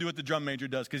going to do what the drum major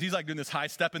does because he's like doing this high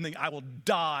stepping thing. I will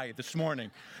die this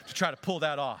morning to try to pull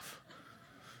that off.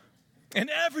 And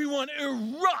everyone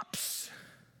erupts.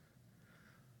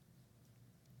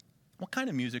 What kind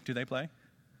of music do they play?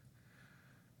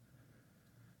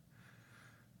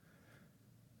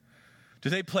 Do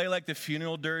they play like the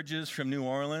funeral dirges from New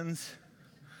Orleans?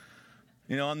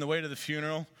 On the way to the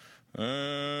funeral?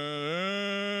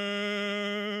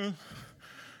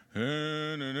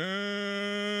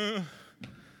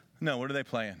 No, what are they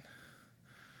playing?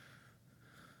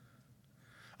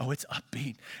 Oh, it's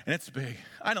upbeat, and it's big.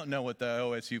 I don't know what the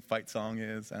OSU fight song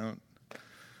is.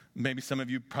 Maybe some of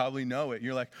you probably know it.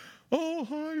 You're like,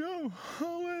 oh,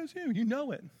 OSU. You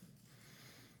know it.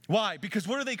 Why? Because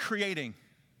what are they creating?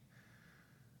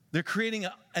 They're creating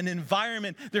an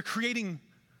environment. They're creating,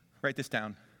 write this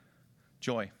down,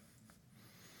 joy.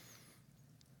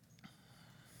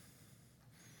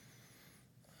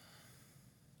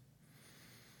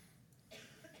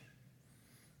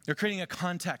 They're creating a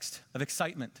context of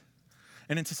excitement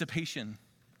and anticipation.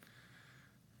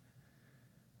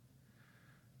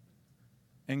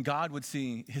 And God would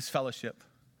see his fellowship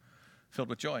filled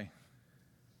with joy.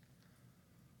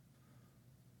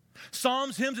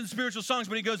 Psalms, hymns, and spiritual songs,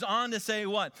 but he goes on to say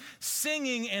what?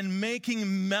 Singing and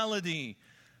making melody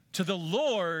to the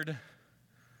Lord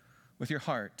with your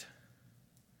heart.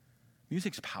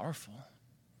 Music's powerful.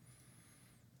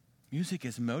 Music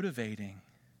is motivating.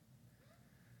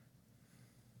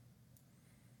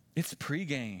 It's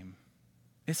pregame.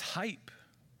 It's hype.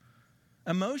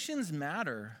 Emotions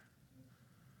matter.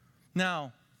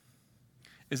 Now,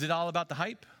 is it all about the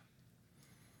hype?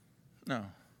 No.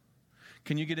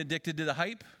 Can you get addicted to the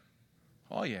hype?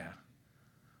 Oh, yeah.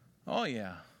 Oh,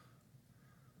 yeah.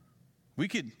 We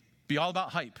could be all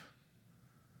about hype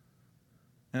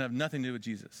and have nothing to do with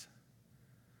Jesus.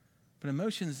 But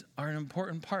emotions are an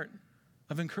important part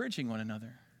of encouraging one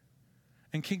another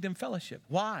and kingdom fellowship.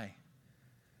 Why?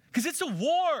 Because it's a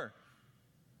war.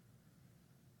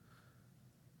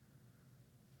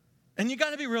 And you got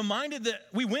to be reminded that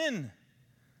we win.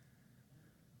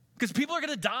 Because people are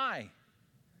going to die.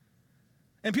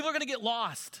 And people are going to get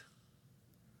lost.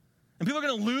 And people are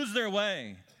going to lose their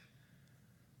way.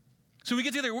 So we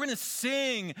get together, we're going to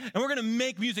sing, and we're going to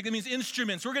make music. That means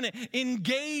instruments. We're going to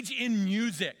engage in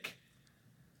music.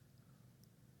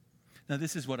 Now,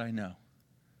 this is what I know.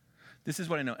 This is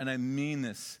what I know, and I mean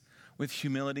this with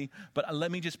humility, but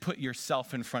let me just put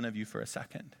yourself in front of you for a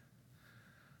second.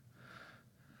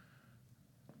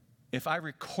 If I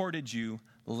recorded you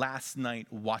last night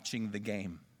watching the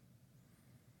game,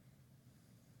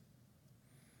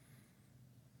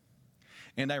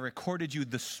 and I recorded you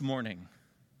this morning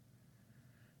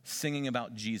singing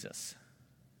about Jesus,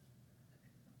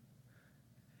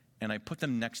 and I put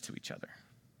them next to each other,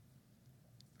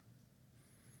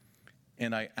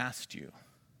 and I asked you,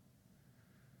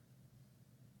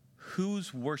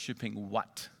 who's worshiping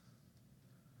what?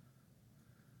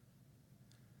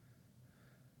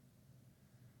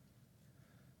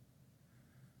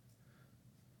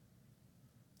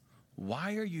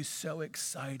 Why are you so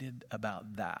excited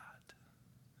about that?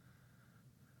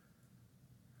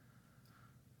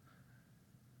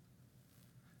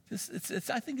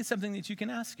 I think it's something that you can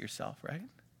ask yourself, right?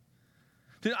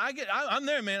 Dude, I'm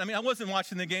there, man. I mean, I wasn't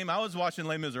watching the game. I was watching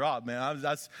Les Miserables, man.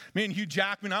 Me and Hugh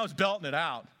Jackman, I was belting it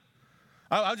out.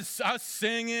 I was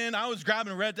singing. I was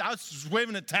grabbing I was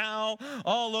waving a towel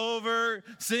all over,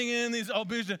 singing these old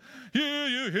pieces. Here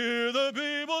you hear the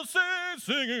people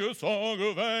singing a song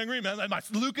of angry men.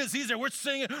 Lucas, he's there. We're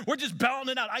singing. We're just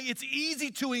belting it out. It's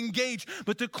easy to engage,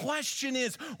 but the question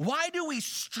is, why do we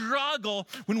struggle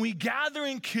when we gather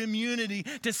in community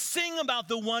to sing about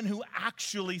the one who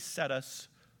actually set us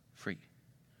free?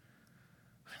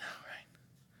 I know, right?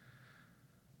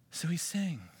 So we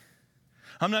sing.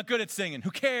 I'm not good at singing. Who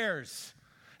cares?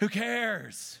 Who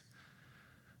cares?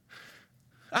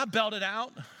 I belt it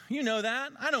out. You know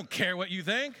that. I don't care what you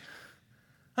think.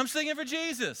 I'm singing for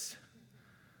Jesus.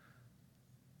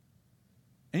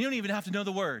 And you don't even have to know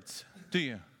the words, do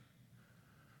you?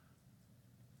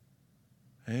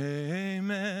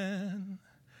 Amen.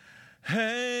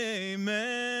 Amen.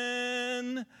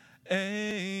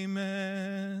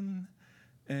 Amen.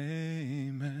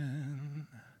 Amen.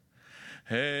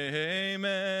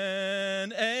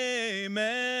 Amen, amen.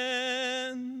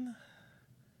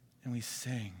 And we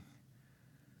sing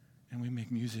and we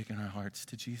make music in our hearts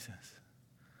to Jesus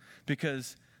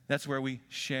because that's where we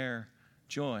share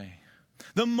joy.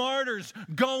 The martyrs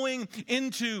going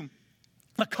into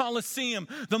the Colosseum,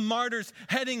 the martyrs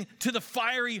heading to the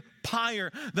fiery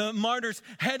pyre, the martyrs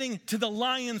heading to the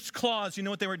lion's claws. You know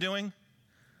what they were doing?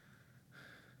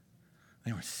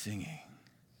 They were singing.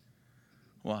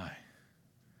 Why?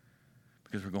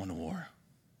 Because we're going to war.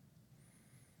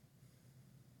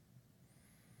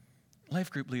 Life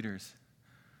group leaders,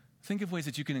 think of ways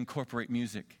that you can incorporate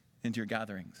music into your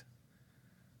gatherings.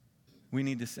 We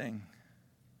need to sing.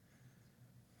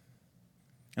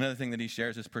 Another thing that he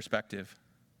shares is perspective.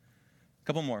 A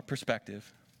couple more,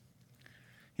 perspective.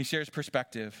 He shares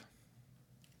perspective.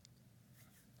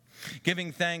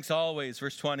 Giving thanks always,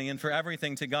 verse 20, and for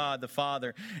everything to God the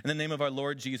Father in the name of our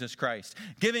Lord Jesus Christ.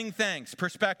 Giving thanks,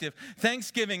 perspective.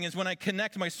 Thanksgiving is when I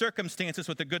connect my circumstances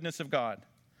with the goodness of God.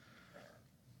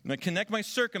 When I connect my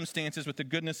circumstances with the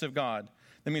goodness of God.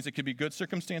 That means it could be good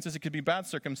circumstances, it could be bad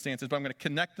circumstances, but I'm going to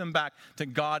connect them back to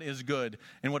God is good.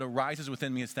 And what arises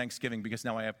within me is thanksgiving because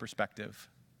now I have perspective.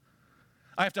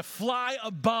 I have to fly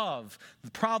above.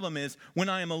 The problem is when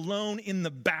I am alone in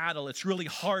the battle, it's really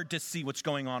hard to see what's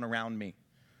going on around me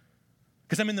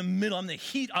because I'm in the middle, I'm in the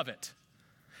heat of it.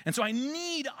 And so I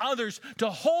need others to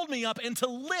hold me up and to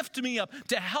lift me up,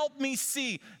 to help me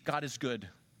see God is good.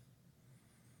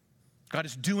 God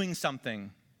is doing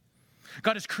something.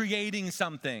 God is creating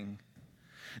something.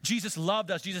 Jesus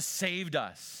loved us. Jesus saved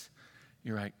us.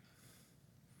 You're right.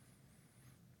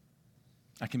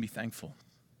 I can be thankful.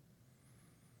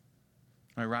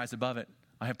 I rise above it.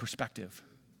 I have perspective.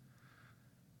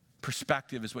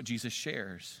 Perspective is what Jesus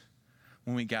shares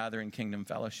when we gather in kingdom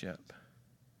fellowship.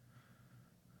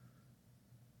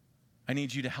 I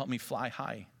need you to help me fly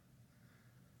high.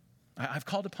 I've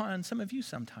called upon some of you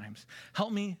sometimes.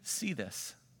 Help me see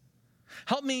this.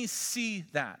 Help me see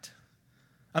that.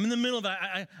 I'm in the middle of it.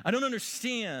 I don't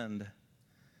understand.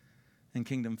 In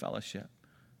kingdom fellowship,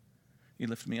 you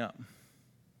lift me up.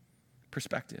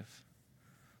 Perspective.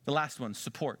 The last one,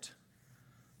 support.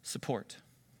 Support.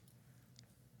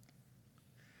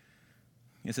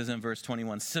 It says in verse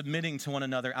 21, submitting to one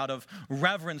another out of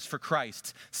reverence for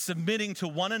Christ. Submitting to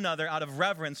one another out of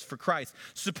reverence for Christ.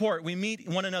 Support. We meet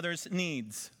one another's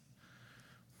needs.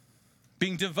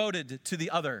 Being devoted to the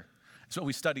other. That's what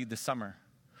we studied this summer.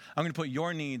 I'm going to put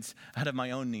your needs ahead of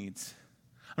my own needs.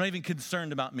 I'm not even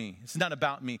concerned about me. It's not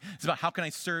about me. It's about how can I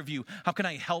serve you? How can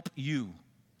I help you?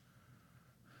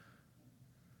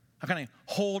 How can I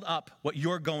hold up what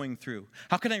you're going through?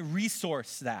 How can I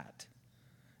resource that?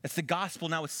 It's the gospel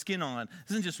now with skin on.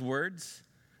 This isn't just words.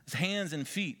 It's hands and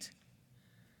feet.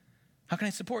 How can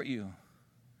I support you?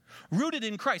 Rooted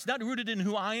in Christ, not rooted in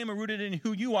who I am or rooted in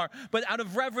who you are, but out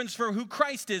of reverence for who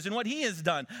Christ is and what he has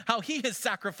done, how he has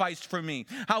sacrificed for me,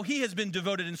 how he has been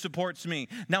devoted and supports me.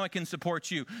 Now I can support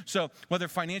you. So whether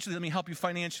financially, let me help you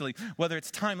financially. Whether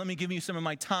it's time, let me give you some of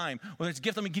my time. Whether it's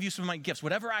gift, let me give you some of my gifts.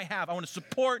 Whatever I have, I want to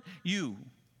support you.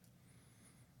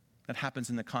 That happens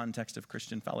in the context of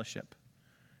Christian fellowship,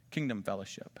 kingdom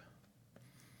fellowship.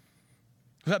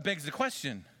 That begs the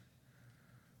question,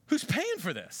 who's paying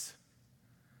for this?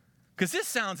 Because this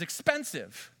sounds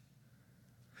expensive.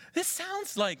 This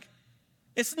sounds like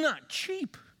it's not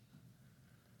cheap.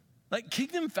 Like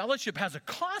kingdom fellowship has a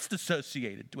cost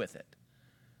associated with it.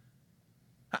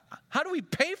 How do we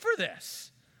pay for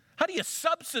this? How do you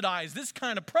subsidize this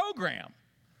kind of program?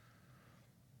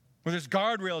 Where there's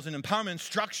guardrails and empowerment,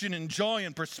 instruction and joy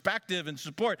and perspective and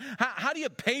support. How do you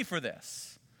pay for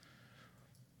this?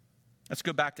 Let's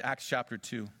go back to Acts chapter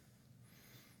 2.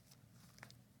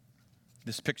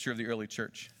 This picture of the early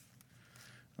church.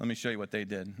 Let me show you what they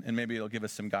did, and maybe it'll give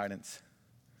us some guidance.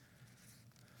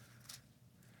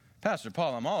 Pastor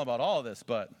Paul, I'm all about all of this,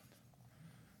 but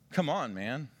come on,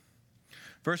 man.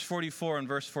 Verse 44 and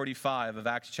verse 45 of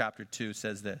Acts chapter 2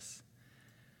 says this.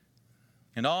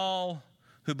 And all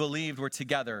who believed were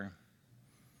together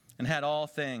and had all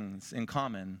things in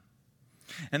common.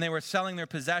 And they were selling their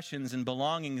possessions and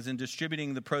belongings and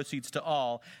distributing the proceeds to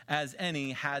all as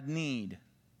any had need.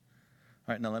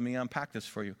 All right, now let me unpack this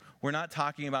for you. We're not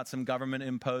talking about some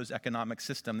government-imposed economic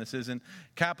system. This isn't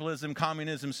capitalism,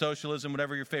 communism, socialism,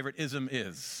 whatever your favorite ism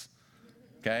is.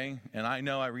 Okay? And I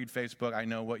know I read Facebook. I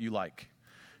know what you like.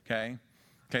 Okay?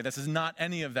 Okay, this is not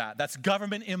any of that. That's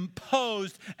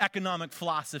government-imposed economic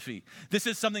philosophy. This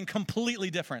is something completely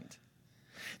different.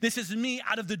 This is me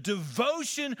out of the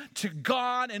devotion to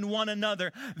God and one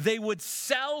another. They would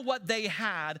sell what they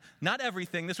had, not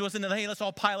everything. This wasn't, hey, let's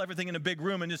all pile everything in a big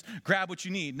room and just grab what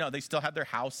you need. No, they still had their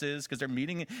houses because they're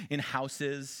meeting in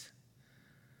houses.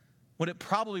 What it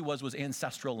probably was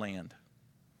ancestral land,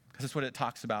 because that's what it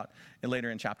talks about later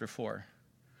in chapter 4.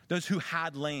 Those who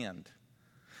had land.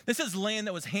 This is land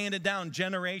that was handed down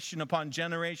generation upon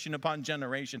generation upon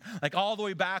generation. Like all the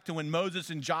way back to when Moses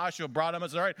and Joshua brought them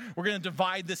and said, all right, we're going to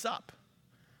divide this up.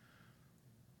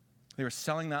 They were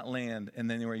selling that land, and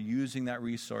then they were using that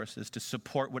resources to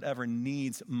support whatever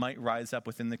needs might rise up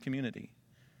within the community.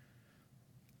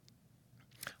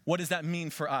 What does that mean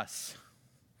for us?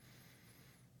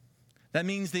 That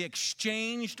means they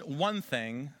exchanged one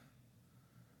thing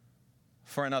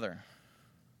for another.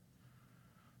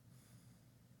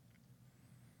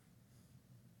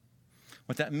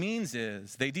 What that means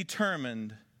is they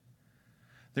determined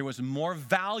there was more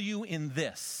value in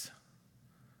this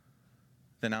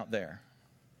than out there.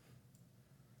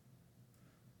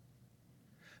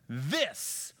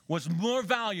 This was more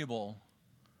valuable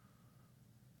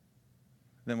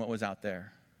than what was out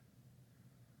there.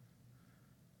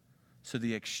 So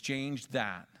they exchanged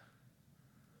that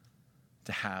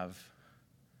to have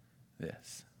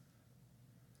this.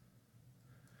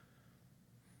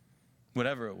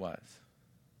 Whatever it was.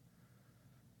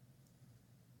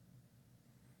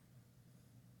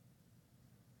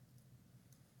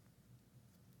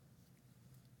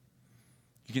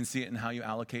 You can see it in how you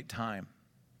allocate time.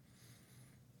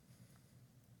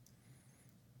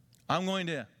 I'm going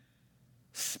to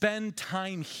spend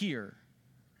time here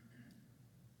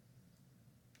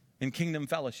in Kingdom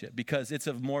Fellowship because it's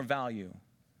of more value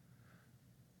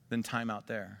than time out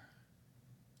there.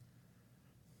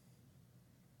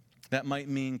 That might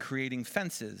mean creating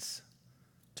fences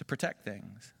to protect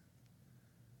things.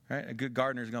 Right? A good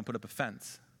gardener is going to put up a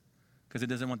fence because it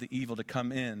doesn't want the evil to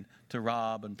come in to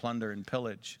rob and plunder and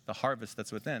pillage the harvest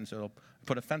that's within, so it'll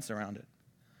put a fence around it.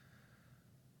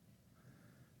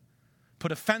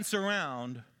 Put a fence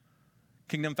around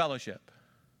Kingdom Fellowship.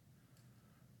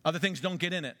 Other things don't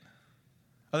get in it.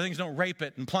 Other things don't rape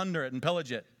it and plunder it and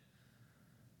pillage it.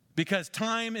 Because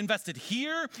time invested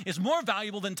here is more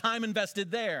valuable than time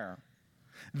invested there.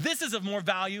 This is of more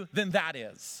value than that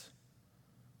is.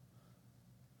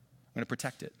 I'm going to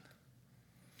protect it.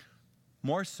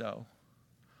 More so,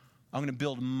 I'm going to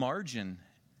build margin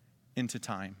into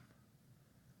time.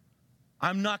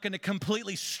 I'm not going to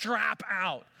completely strap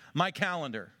out my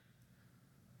calendar.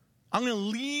 I'm going to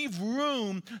leave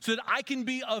room so that I can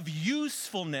be of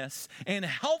usefulness and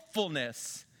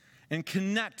helpfulness and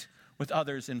connect with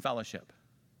others in fellowship.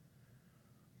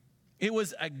 It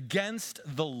was against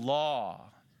the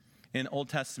law in Old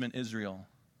Testament Israel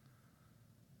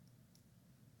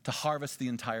to harvest the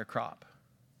entire crop.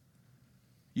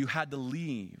 You had to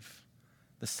leave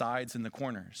the sides and the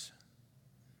corners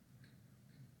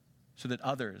so that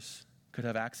others could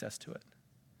have access to it.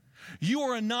 You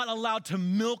are not allowed to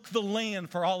milk the land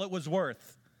for all it was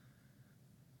worth.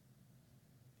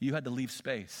 You had to leave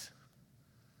space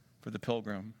for the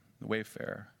pilgrim, the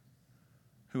wayfarer,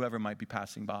 whoever might be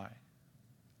passing by.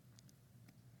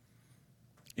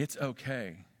 It's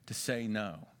okay to say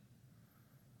no.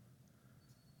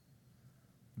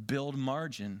 Build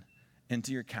margin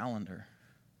into your calendar.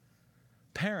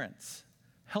 Parents,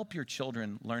 help your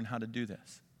children learn how to do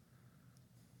this.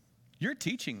 You're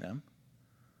teaching them.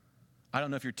 I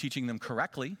don't know if you're teaching them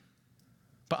correctly,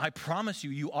 but I promise you,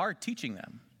 you are teaching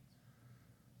them.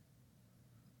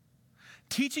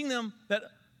 Teaching them that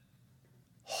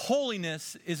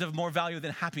holiness is of more value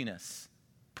than happiness,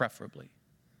 preferably.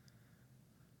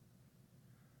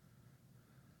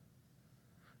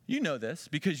 You know this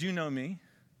because you know me.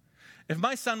 If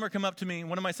my son were to come up to me,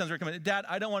 one of my sons were to come in, Dad,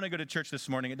 I don't want to go to church this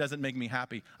morning. It doesn't make me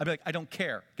happy. I'd be like, I don't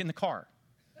care. Get in the car.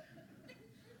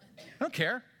 I don't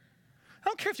care. I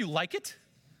don't care if you like it.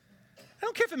 I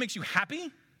don't care if it makes you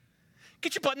happy.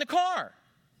 Get your butt in the car.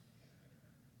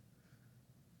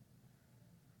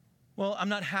 Well, I'm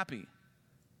not happy.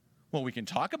 Well, we can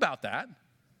talk about that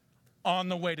on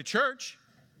the way to church.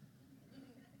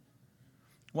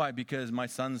 Why? Because my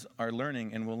sons are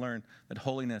learning and will learn that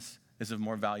holiness is of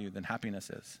more value than happiness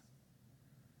is.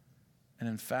 And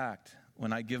in fact,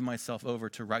 when I give myself over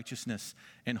to righteousness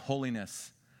and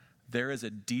holiness, there is a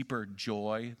deeper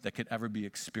joy that could ever be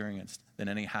experienced than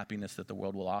any happiness that the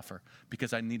world will offer,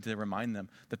 because I need to remind them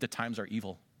that the times are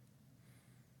evil.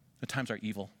 The times are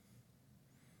evil.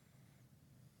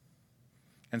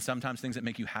 And sometimes things that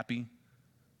make you happy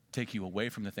take you away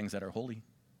from the things that are holy.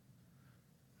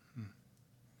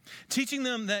 Teaching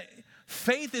them that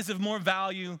faith is of more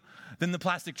value than the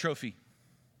plastic trophy.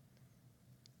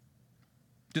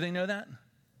 Do they know that?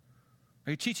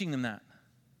 Are you teaching them that?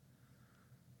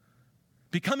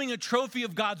 Becoming a trophy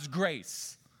of God's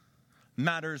grace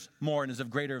matters more and is of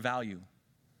greater value.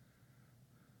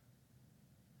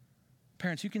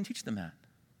 Parents, you can teach them that.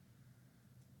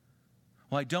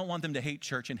 Well, I don't want them to hate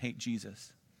church and hate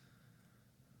Jesus.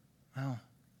 Well,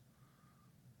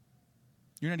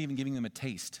 you're not even giving them a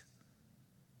taste.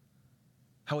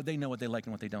 How would they know what they like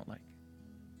and what they don't like?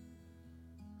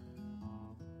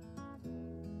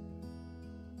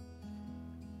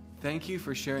 Thank you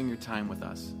for sharing your time with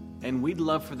us, and we'd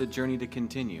love for the journey to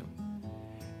continue.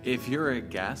 If you're a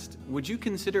guest, would you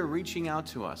consider reaching out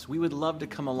to us? We would love to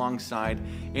come alongside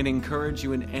and encourage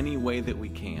you in any way that we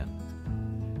can.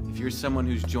 If you're someone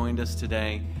who's joined us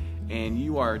today and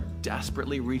you are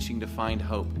desperately reaching to find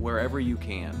hope wherever you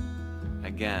can,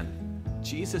 again,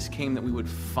 Jesus came that we would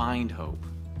find hope.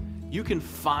 You can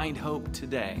find hope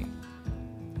today.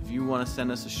 If you want to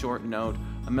send us a short note,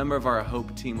 a member of our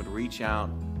Hope team would reach out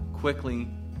quickly,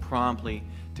 promptly,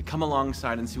 to come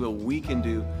alongside and see what we can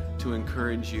do to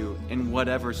encourage you in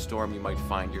whatever storm you might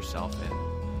find yourself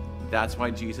in. That's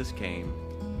why Jesus came.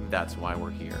 That's why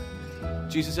we're here.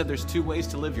 Jesus said there's two ways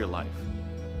to live your life.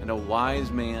 And a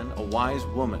wise man, a wise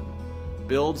woman,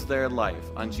 builds their life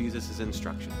on Jesus'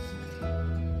 instructions.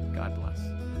 God bless.